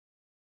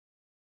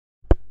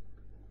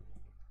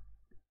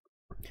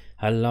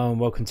Hello and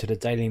welcome to the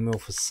Daily Mill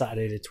for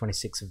Saturday the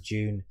 26th of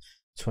June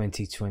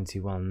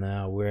 2021.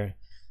 Now we're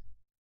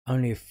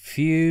only a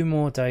few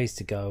more days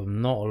to go,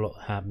 not a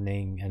lot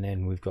happening, and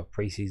then we've got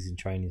pre-season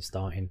training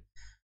starting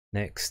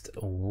next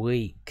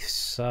week.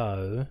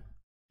 So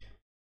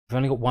we've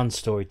only got one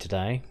story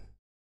today,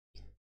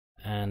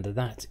 and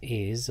that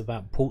is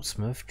about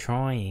Portsmouth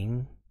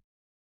trying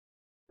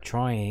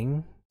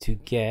to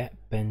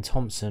get Ben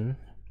Thompson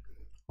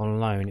on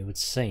loan, it would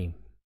seem.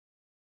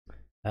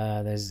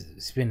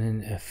 There's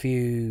been a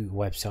few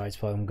websites,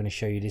 but I'm going to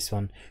show you this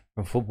one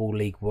from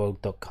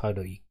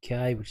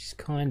footballleagueworld.co.uk, which is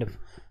kind of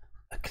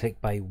a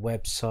clickbait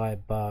website,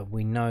 but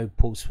we know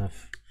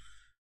Portsmouth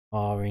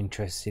are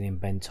interested in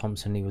Ben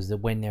Thompson. He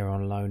went there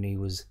on loan. He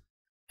was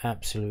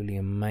absolutely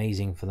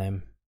amazing for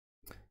them.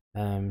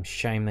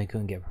 Shame they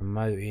couldn't get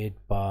promoted,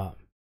 but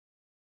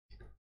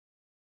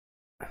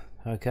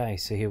okay,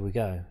 so here we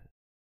go.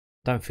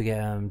 Don't forget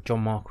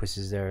John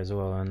Marquis is there as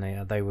well,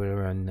 and they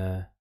were on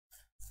the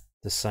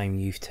same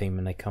youth team,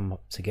 and they come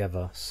up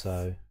together.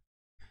 So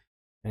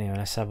anyway,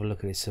 let's have a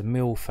look at it. So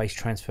Mill face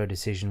transfer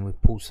decision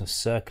with Portsmouth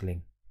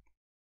circling.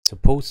 So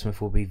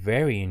Portsmouth will be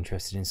very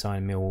interested in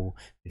signing Millwall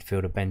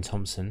midfielder Ben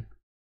Thompson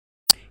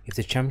if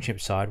the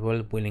Championship side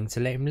were willing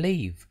to let him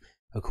leave,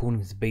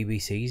 according to the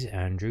BBC's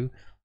Andrew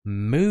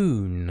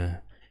Moon.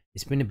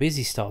 It's been a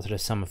busy start to the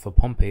summer for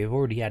Pompey, who've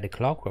already added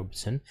Clark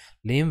Robertson,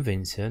 Liam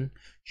Vincent,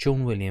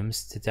 Sean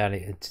Williams to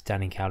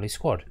Danny Cowley's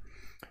squad.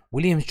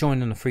 Williams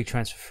joined on a free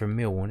transfer from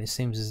Millwall, and it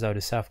seems as though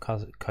the South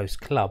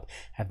Coast club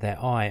have their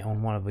eye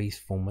on one of his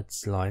former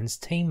Lions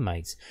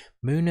teammates.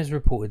 Moon has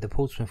reported that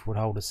Portsmouth would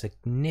hold a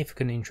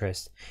significant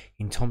interest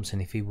in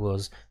Thompson if he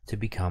was to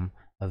become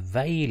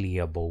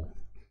available.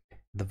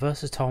 The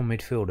versatile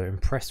midfielder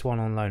impressed one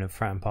on loan at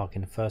Fratton Park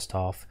in the first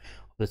half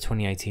of the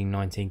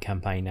 2018-19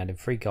 campaign, adding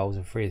 3 goals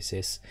and 3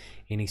 assists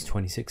in his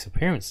 26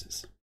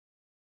 appearances.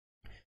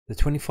 The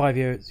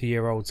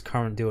 25-year-old's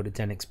current deal at the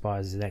Den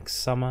expires next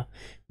summer,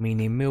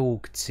 meaning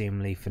Millwall could see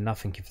him leave for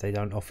nothing if they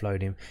don't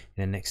offload him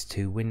in the next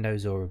 2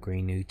 windows or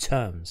agree new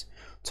terms.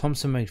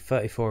 Thompson made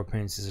 34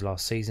 appearances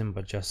last season,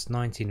 but just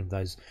 19 of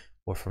those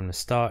were from the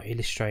start,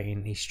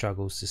 illustrating he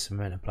struggles to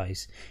cement a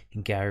place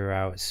in Gary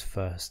Rowett's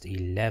first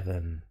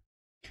 11.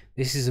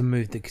 This is a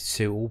move that could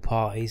suit all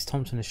parties.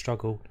 Thompson has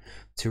struggled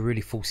to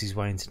really force his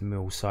way into the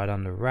Millwall side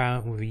under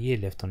Rowett. With a year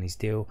left on his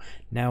deal,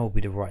 now will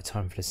be the right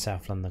time for the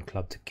South London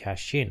club to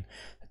cash in.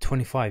 The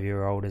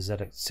 25-year-old has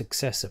had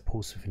success at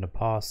Portsmouth in the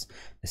past.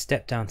 The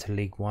step down to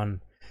League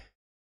One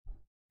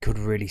could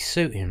really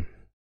suit him.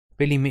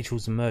 Billy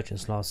Mitchell's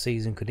emergence last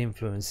season could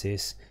influence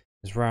this,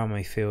 as Rowett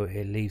may feel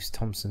it leaves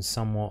Thompson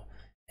somewhat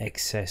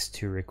excess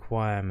to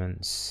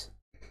requirements.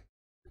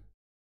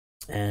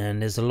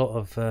 And there's a lot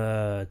of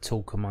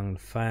talk among the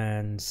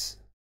fans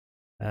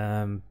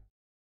that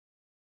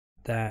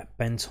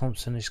Ben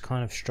Thompson has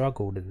kind of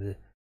struggled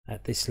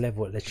at this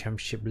level, at the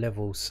Championship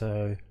level.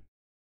 So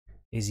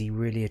is he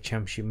really a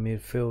Championship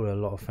midfielder? A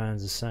lot of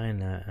fans are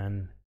saying that,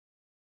 and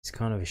it's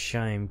kind of a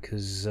shame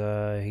because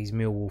he's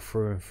Millwall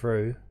through and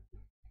through,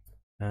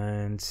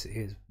 and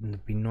it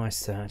would be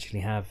nice to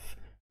actually have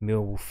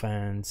Millwall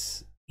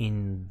fans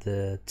in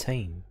the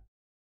team.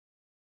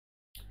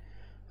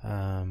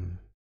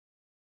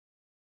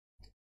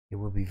 It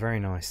would be very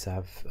nice to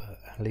have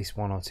at least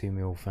 1 or 2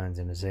 Millwall fans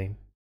in the team.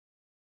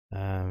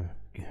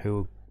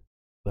 Who,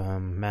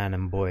 man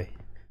and boy,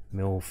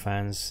 Millwall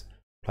fans,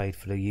 played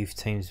for the youth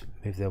teams,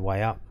 moved their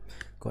way up,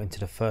 got into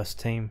the first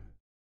team,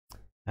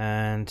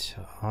 and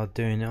are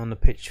doing it on the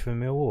pitch for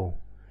Millwall.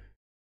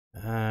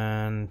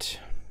 And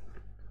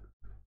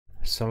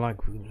so,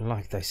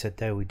 like they said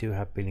there, we do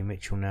have Billy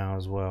Mitchell now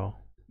as well.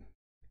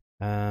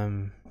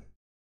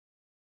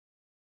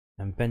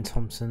 And Ben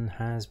Thompson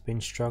has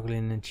been struggling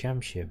in the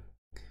Championship.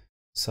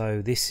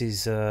 So this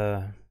is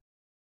the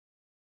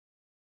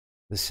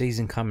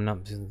season coming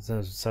up.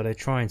 So they're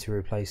trying to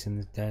replace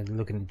him. They're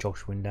looking at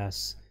Josh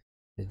Windass.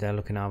 They're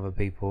looking at other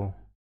people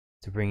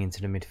to bring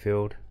into the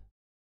midfield.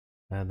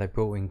 They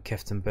brought in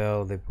Kefton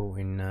Bell. They brought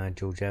in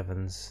George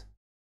Evans.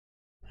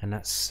 And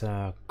that's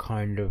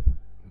kind of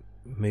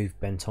moved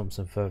Ben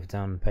Thompson further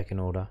down the pecking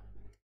order.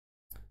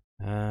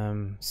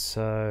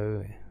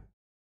 So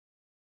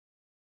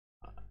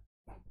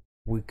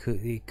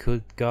he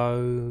could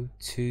go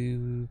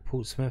to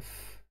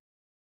Portsmouth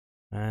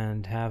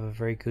and have a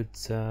very good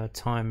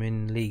time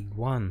in League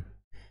One,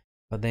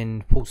 but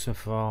then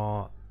Portsmouth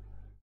are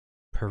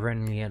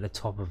perennially at the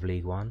top of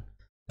League One.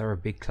 They're a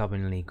big club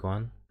in League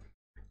One.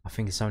 I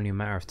think it's only a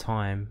matter of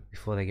time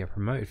before they get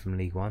promoted from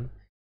League One.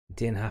 It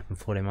didn't happen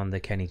for them under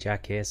Kenny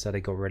Jack here, so they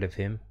got rid of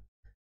him.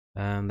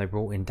 They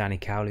brought in Danny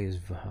Cowley, who's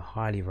a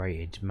highly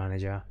rated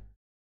manager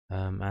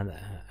at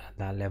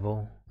that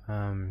level.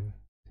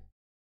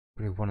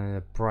 One of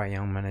the bright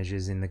young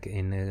managers in the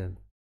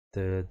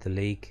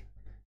league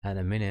at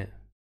the minute.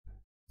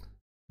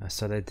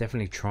 So they're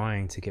definitely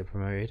trying to get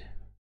promoted.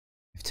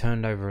 They've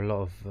turned over a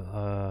lot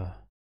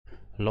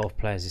of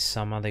players this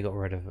summer. They got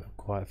rid of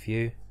quite a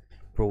few,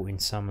 brought in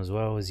some as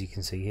well, as you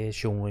can see here.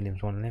 Sean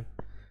Williams, one of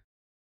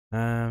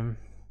them.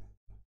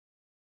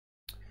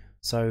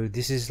 So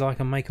this is like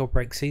a make or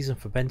break season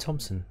for Ben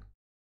Thompson.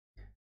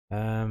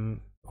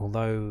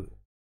 Although,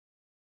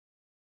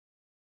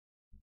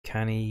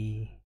 can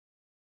he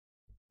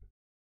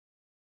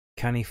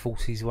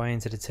force his way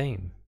into the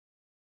team?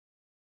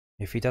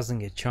 If he doesn't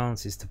get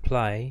chances to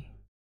play,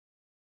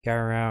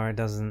 Gary Rowett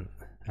doesn't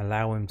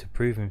allow him to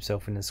prove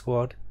himself in the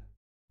squad,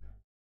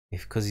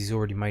 because he's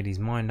already made his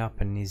mind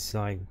up and he's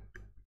like,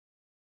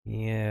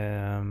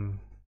 yeah,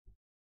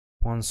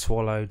 one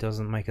swallow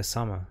doesn't make a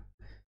summer.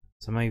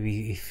 So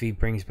maybe if he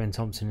brings Ben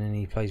Thompson and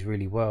he plays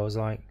really well, it's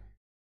like,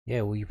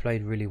 yeah, well, you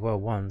played really well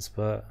once,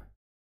 but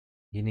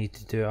you need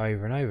to do it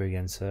over and over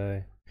again.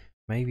 So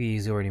maybe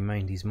he's already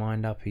made his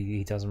mind up.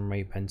 He doesn't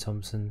rate Ben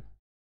Thompson.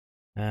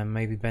 And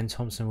maybe Ben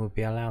Thompson would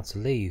be allowed to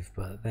leave,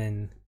 but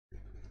then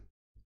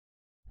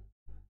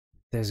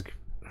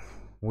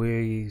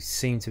we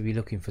seem to be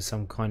looking for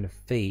some kind of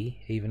fee,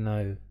 even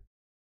though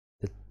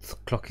the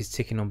clock is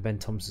ticking on Ben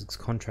Thompson's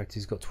contract.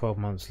 He's got 12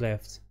 months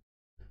left,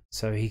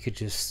 so he could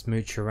just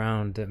smooch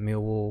around at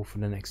Millwall for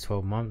the next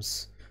 12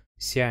 months,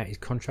 see out his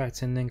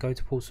contract, and then go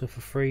to Portsmouth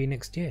for free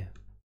next year.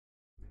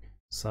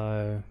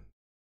 So,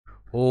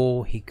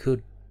 or he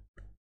could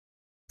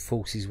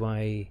force his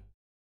way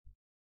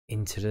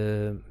into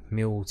the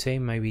Millwall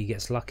team. Maybe he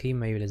gets lucky,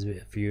 maybe there's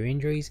a few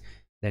injuries,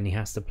 then he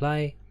has to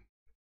play.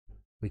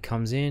 He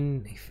comes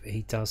in,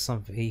 he does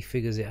something, he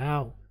figures it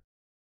out,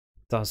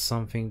 does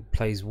something,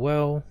 plays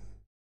well,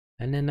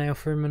 and then they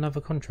offer him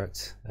another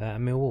contract at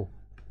Millwall.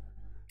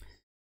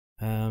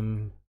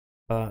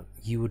 But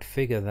you would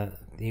figure that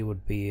he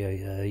would be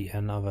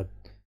another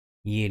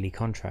yearly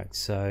contract,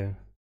 so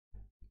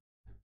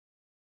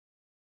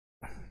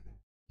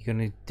you're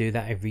going to do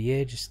that every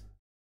year, just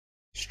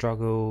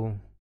struggle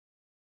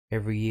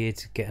every year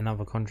to get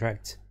another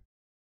contract,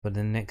 but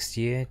the next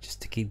year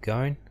just to keep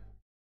going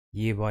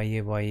year by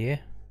year by year.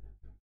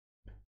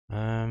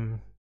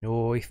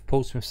 Or if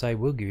Portsmouth say,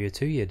 we'll give you a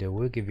 2-year deal,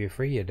 we'll give you a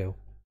 3-year deal,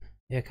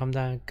 yeah, come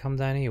down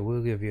here,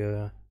 we'll give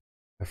you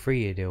a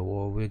 3-year deal,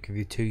 or we'll give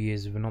you 2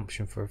 years with an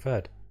option for a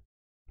third.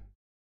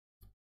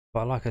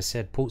 But like I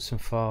said,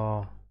 Portsmouth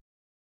are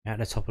at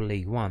the top of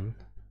League One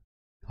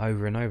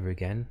over and over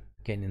again,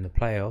 getting in the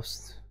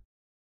playoffs,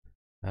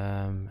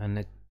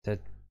 and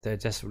they're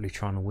desperately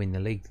trying to win the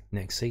league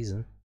next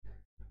season.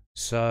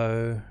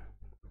 So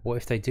what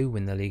if they do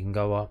win the league and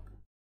go up?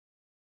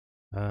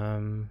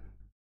 Then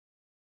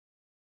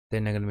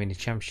they're going to be in the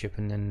championship,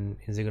 and then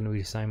is it going to be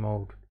the same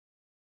old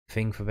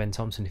thing for Ben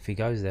Thompson if he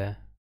goes there,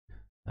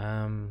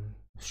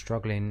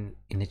 struggling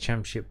in the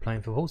championship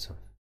playing for Portsmouth?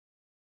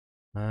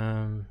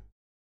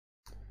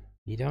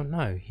 You don't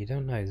know.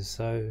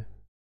 So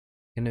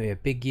going to be a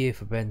big year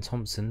for Ben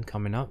Thompson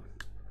coming up.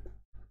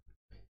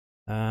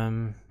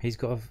 He's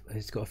got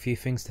a few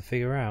things to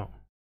figure out.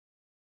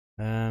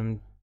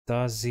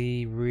 Does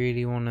he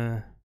really want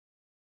to?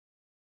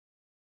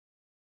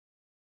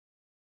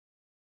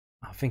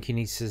 I think he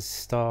needs to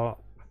start.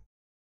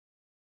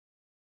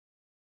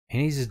 He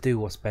needs to do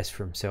what's best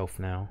for himself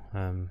now.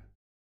 I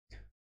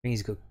think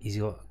he's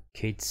got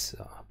kids,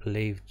 I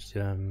believe.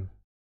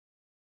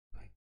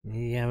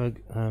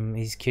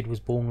 His kid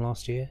was born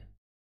last year,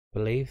 I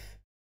believe.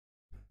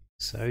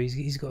 So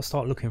he's got to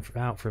start looking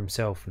out for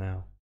himself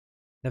now.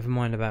 Never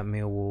mind about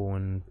Millwall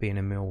and being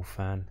a Millwall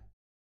fan.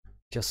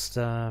 Just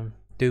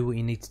do what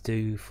you need to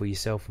do for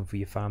yourself and for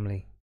your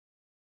family.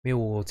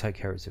 Millwall will take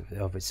care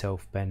of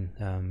itself,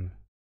 Ben.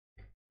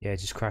 Yeah,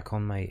 just crack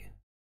on, mate.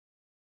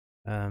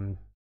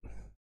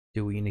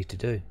 Do what you need to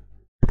do.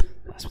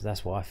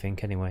 That's what I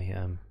think anyway.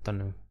 Don't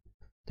know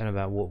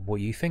about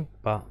what you think,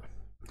 but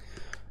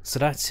so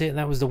that's it.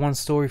 That was the one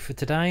story for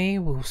today.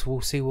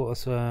 We'll see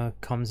what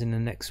comes in the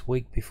next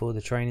week before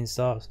the training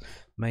starts.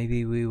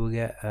 Maybe we will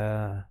get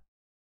the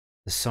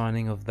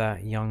signing of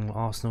that young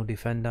Arsenal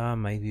defender.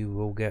 Maybe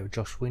we'll get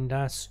Josh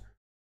Windass.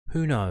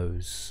 Who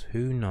knows?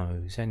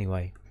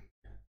 Anyway,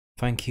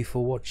 thank you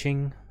for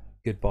watching.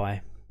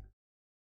 Goodbye.